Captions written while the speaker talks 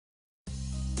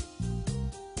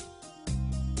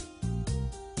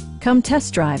Come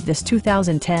test drive this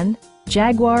 2010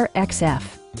 Jaguar XF.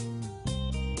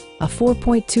 A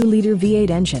 4.2-liter V8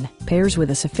 engine pairs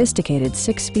with a sophisticated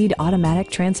 6-speed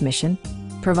automatic transmission,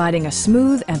 providing a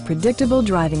smooth and predictable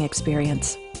driving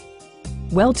experience.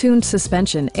 Well-tuned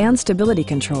suspension and stability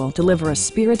control deliver a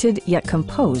spirited yet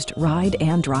composed ride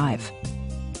and drive.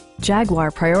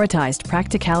 Jaguar prioritized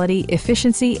practicality,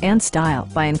 efficiency, and style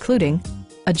by including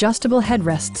adjustable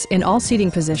headrests in all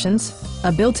seating positions,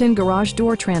 a built-in garage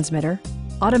door transmitter,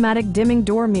 automatic dimming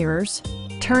door mirrors,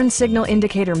 turn signal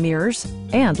indicator mirrors,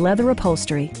 and leather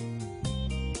upholstery.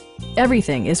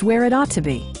 Everything is where it ought to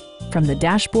be, from the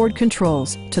dashboard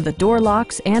controls to the door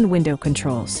locks and window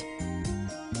controls.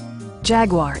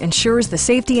 Jaguar ensures the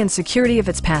safety and security of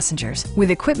its passengers with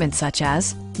equipment such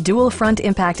as dual front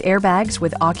impact airbags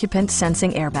with occupant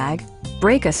sensing airbag,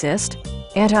 brake assist,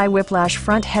 anti-whiplash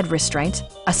front head restraints,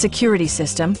 a security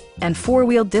system, and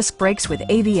 4-wheel disc brakes with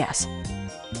ABS.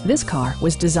 This car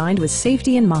was designed with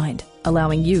safety in mind,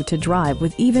 allowing you to drive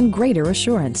with even greater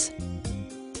assurance.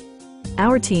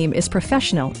 Our team is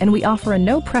professional and we offer a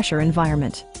no-pressure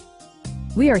environment.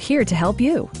 We are here to help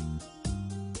you.